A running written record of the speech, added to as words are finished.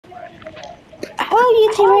Hello,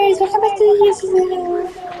 YouTubers. Welcome back to the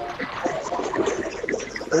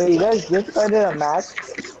Wait, you guys just started a match?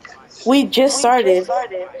 We just started.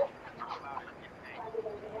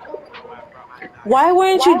 Why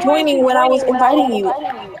weren't you joining when I was inviting you?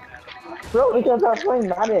 Bro, because I was playing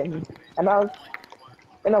Madden, and I was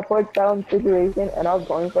in a fourth down situation, and I was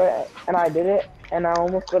going for it, and I did it, and I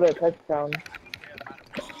almost got a touchdown.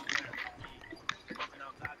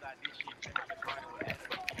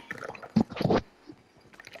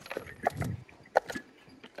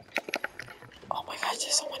 Oh my gosh,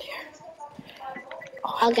 there's someone here.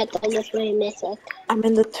 I'll get them with my mythic. I'm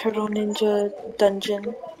in the Turtle Ninja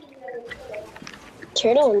dungeon.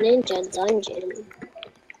 Turtle Ninja Dungeon.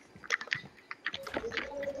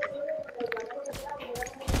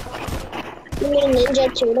 You mean Ninja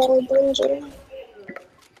Turtle Dungeon?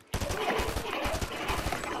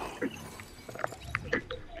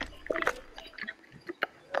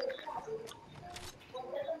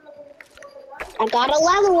 I gotta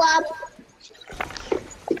level up.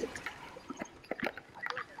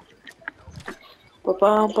 Which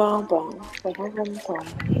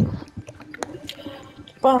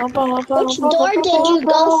door did you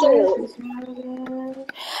go through?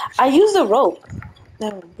 I used the rope.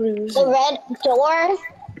 No, bruise. The red door?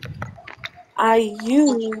 I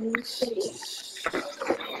used.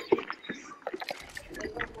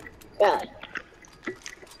 Brad.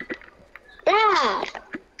 Brad!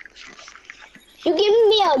 You giving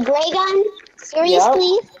me a gray gun?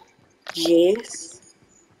 Seriously? Yep. Yes.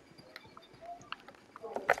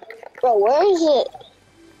 Bro, where is it?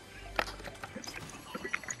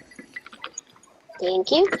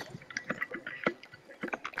 Thank you.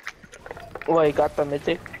 What, you got the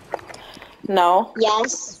mythic? No.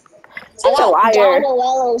 Yes. Such a liar. John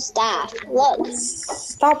Noello's staff. Look.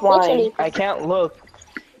 Stop lying. I can't look.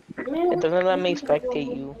 It doesn't let me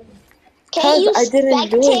spectate you. Can't you I didn't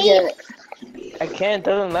do it yet. I can't, it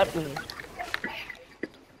doesn't let me.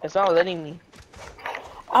 It's not letting me.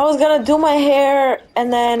 I was gonna do my hair,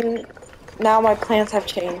 and then now my plans have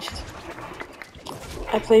changed.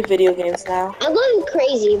 I play video games now. I'm going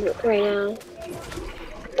crazy right now.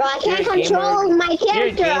 Bro, I can't control my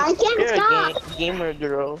character. I can't stop. You're a gamer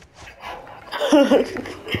girl. I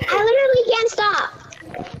literally can't stop.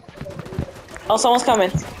 Oh, someone's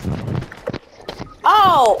coming.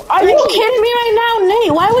 Oh, are you kidding me right now,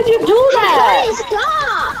 Nate? Why would you do that?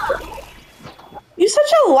 Stop. You're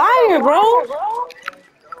such a liar, bro.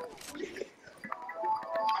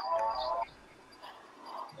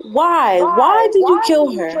 Why? Why did you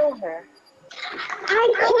kill her?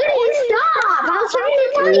 I couldn't stop. I was trying to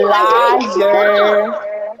tell you I couldn't stop.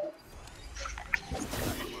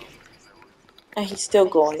 And he's still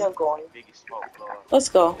going. Let's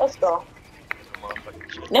go.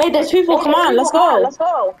 Nate, there's people. Come on, let's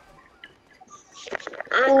go.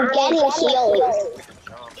 I'm getting healed.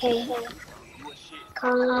 Okay.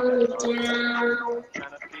 Calm down.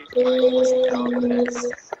 Please.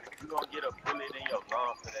 You gonna get a bullet in your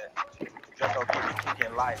lung for that. Just don't get the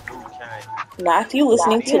kicking life, food chain. Not if you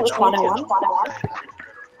listening to 21.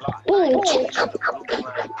 I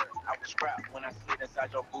was scrapped when I sit inside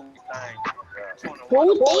your boot thing.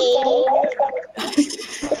 Boot thing.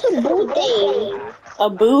 What's a boot thing? A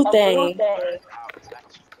boo thing.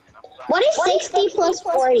 What is 60 plus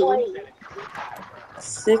 40?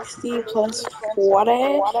 60 plus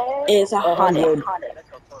 40 is 100.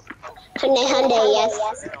 100, yes.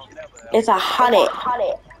 It's 100.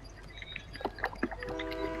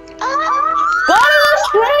 Oh! Go to the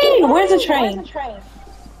train! Where's the train?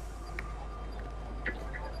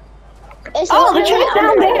 Oh, the train's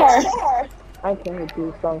down there. I can't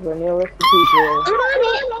do songs when you're listening to people. I'm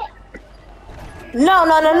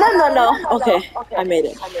on it. No. Okay, I made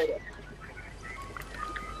it.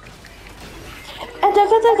 What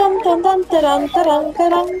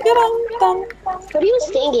are you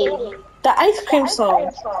singing? The ice cream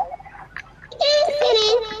song.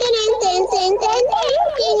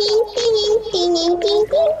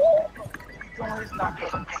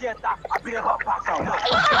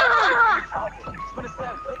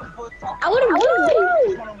 I would have moved.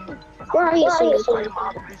 Where are you singing?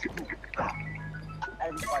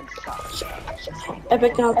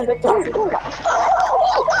 Epic out.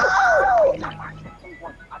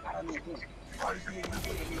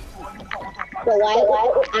 But why?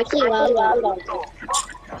 Actually, why?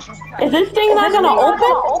 Is this thing not gonna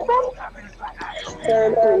open?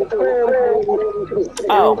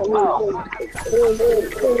 Oh.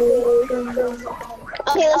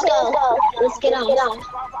 Okay, let's go. Let's get on.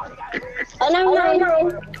 Oh, never mind.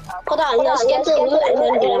 Hold on, let's get the loot and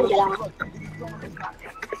then get on.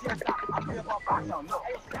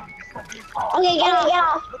 Okay, get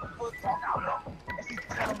off.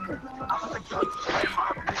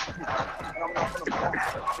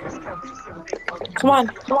 Come on.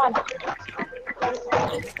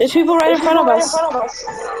 There's people right in front of us.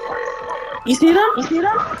 You see them?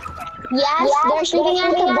 Yes, they're shooting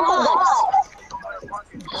at the box.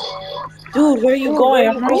 Dude, where are you going?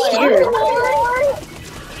 I'm right here.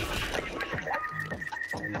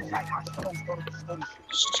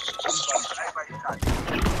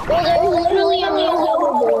 Well, they're literally on the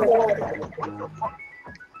hoverboard.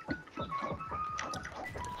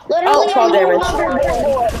 Literally Oh, fall on the damage.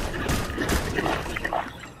 hoverboard.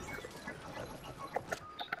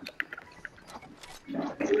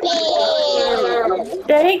 Bam.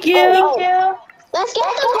 Thank you. Let's get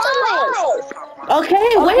the prize. Okay,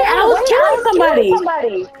 wait, I was killing somebody.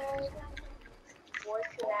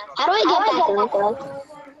 How do I get back in it though?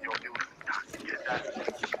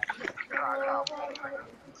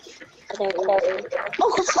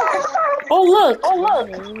 Oh, look. Oh, I know.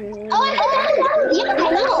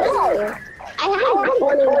 I have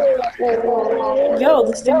one. Yo,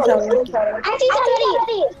 this thing's not working. I see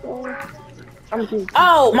somebody.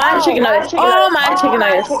 Oh, mine chicken nuggets. Oh, mine chicken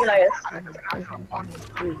nuggets.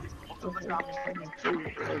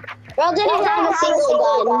 Bro didn't have a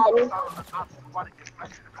single gun.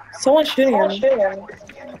 Someone's shooting at me.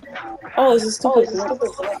 Oh, this is stupid.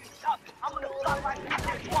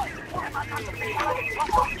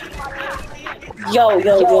 Yo.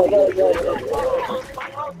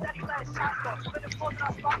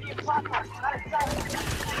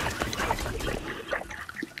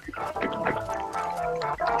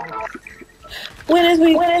 When is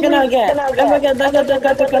we gonna get?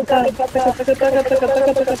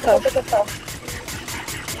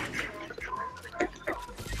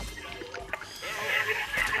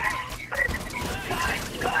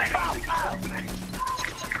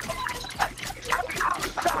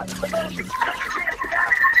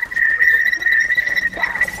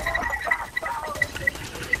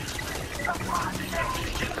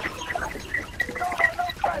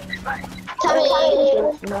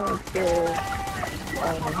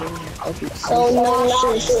 So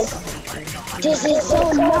nauseous. This is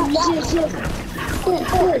so nauseous.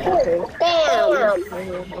 Bam.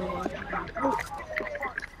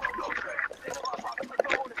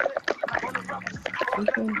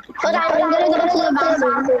 Hold on, I'm gonna go to the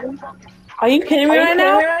bathroom. Are you kidding me right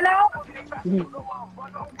now? In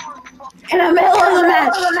the middle of the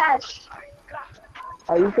match.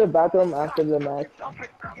 I used the bathroom after the match.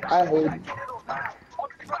 I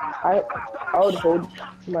would hold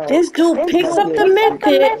my. This dude picks up the mid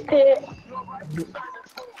pit,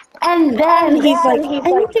 and then he's like,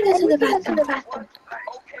 anything is in the bathroom.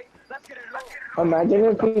 Imagine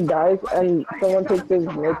if he dies and someone takes his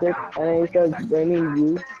mythic and then he starts blaming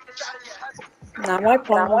you. Not my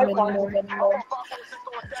problem anymore.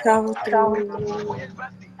 Travel through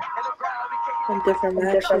from different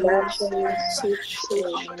matches. Search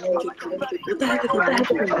what the heck is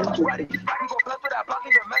that?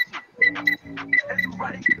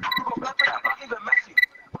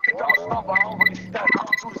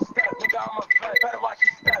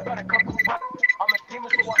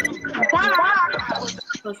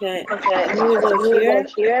 Okay, I'm gonna go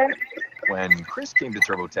here. When Chris came to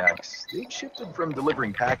TurboTax, they shifted from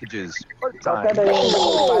delivering packages part-time Why to can't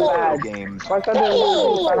they games. Why can't they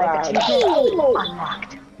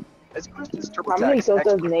As Chris's How many TurboTax kills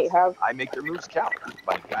does expert, Nate have? I make their moves count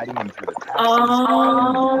by guiding them through the taxes.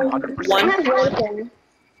 and 100%.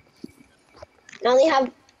 I have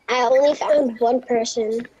one. I only found one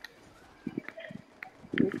person.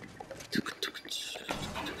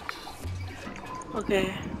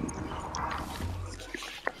 Okay.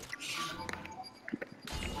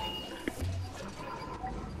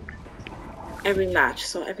 Every match,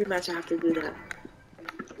 so every match I have to do that.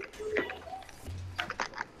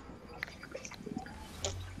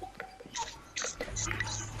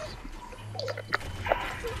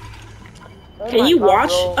 Can you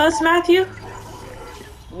watch us, Matthew?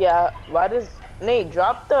 Yeah, why does Nate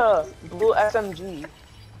drop the blue SMG?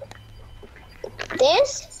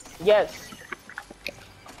 This? Yes.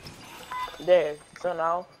 There. So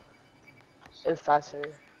now it's faster.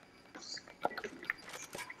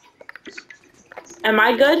 Am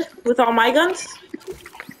I good with all my guns?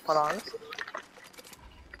 Hold on.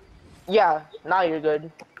 Yeah, now you're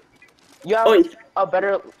good. You have Oi. a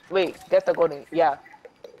better wait, get the golden. Yeah.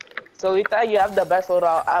 So Lita, you have the best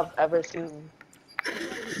loadout I've ever seen.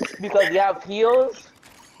 Because you have heals,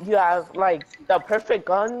 you have like the perfect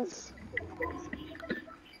guns.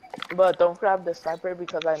 But don't grab the sniper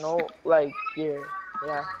because I know like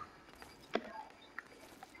yeah.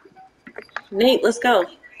 Nate, let's go.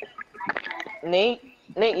 Nate,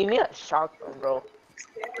 you need a shotgun, bro.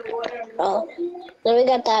 Oh, let me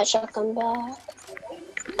get that shotgun back.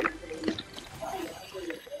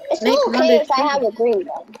 It's Nate, still come on, okay dude. if I have a green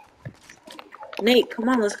gun. Nate, come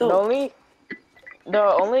on, let's The go.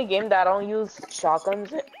 only game that I don't use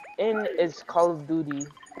shotguns in is Call of Duty.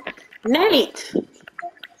 Nate,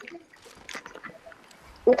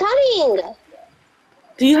 I'm coming.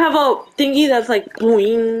 do you have a thingy that's like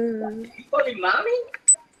boing?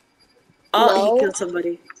 Oh, No. he killed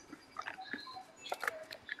somebody.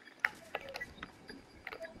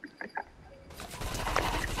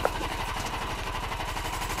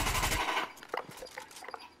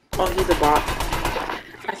 Oh, he's a bot.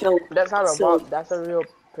 I feel That's not a so. bot. That's a real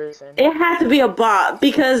person. It had to be a bot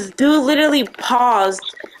because dude literally paused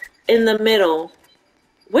in the middle.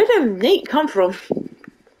 Where did Nate come from?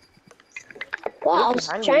 Well, I was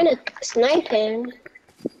Behind trying you. to snipe him,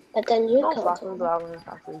 but then you No killed fucking him. flowers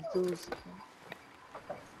after Zeus.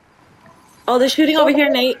 Oh, they're shooting over here,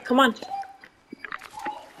 Nate. Come on.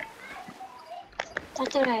 I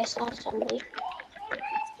thought I saw somebody.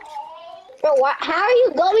 Bro, how are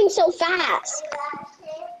you going so fast?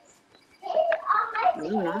 I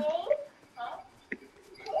don't know.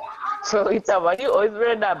 So Lita, why you always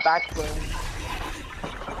wear that backbling?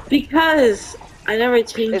 Because I never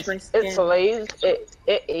changed my It skin. slays. It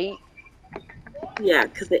ate. Yeah,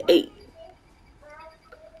 because it ate.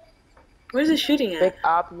 Where's it shooting Pick at?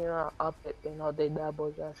 up, they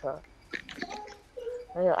double just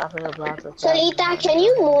and you're after the blocks of Solita, can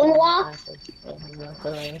you moonwalk?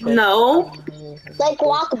 No. Like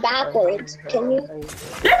walk backwards. Can you? Nate!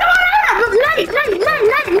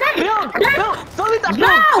 Build! Solita,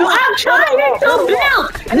 No! I'm trying to build! No!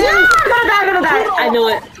 I'm gonna die! I knew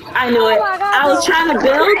it. I was trying to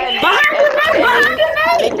build. Behind you,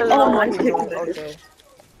 Nate! Oh my goodness. Okay.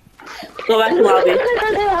 Go back to lobby.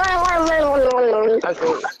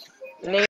 Okay. Nate.